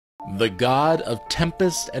The God of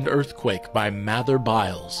Tempest and Earthquake by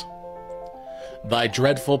Byles. Thy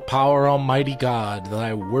dreadful power, almighty God,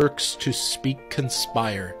 thy works to speak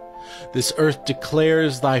conspire. This earth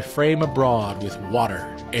declares thy frame abroad with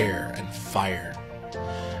water, air, and fire.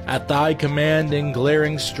 At thy command in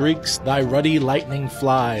glaring streaks thy ruddy lightning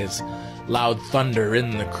flies, loud thunder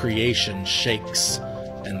in the creation shakes,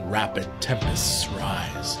 and rapid tempests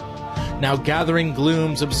rise. Now gathering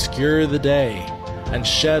glooms obscure the day, and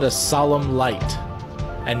shed a solemn light,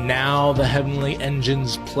 and now the heavenly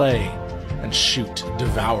engines play, and shoot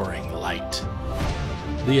devouring light.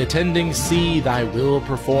 The attending sea thy will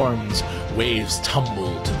performs, waves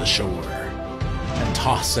tumble to the shore, and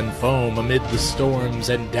toss and foam amid the storms,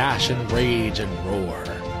 and dash and rage and roar.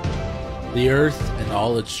 The earth and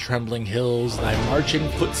all its trembling hills thy marching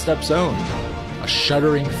footsteps own, a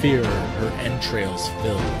shuddering fear her entrails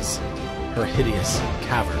fills, her hideous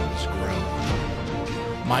caverns groan.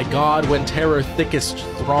 My God, when terror thickest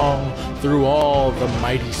throng through all the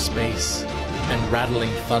mighty space, and rattling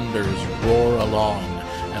thunders roar along,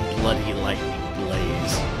 and bloody lightning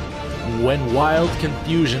blaze, when wild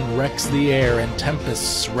confusion wrecks the air and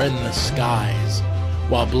tempests rend the skies,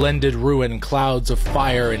 while blended ruin clouds of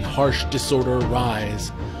fire in harsh disorder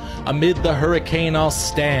rise, amid the hurricane I'll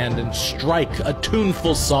stand and strike a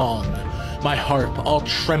tuneful song, my harp all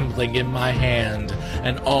trembling in my hand,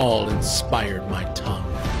 and all inspired my tongue.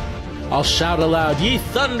 I'll shout aloud, ye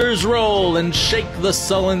thunders roll, and shake the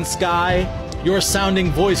sullen sky, your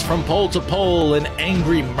sounding voice from pole to pole in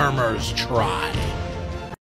angry murmurs try.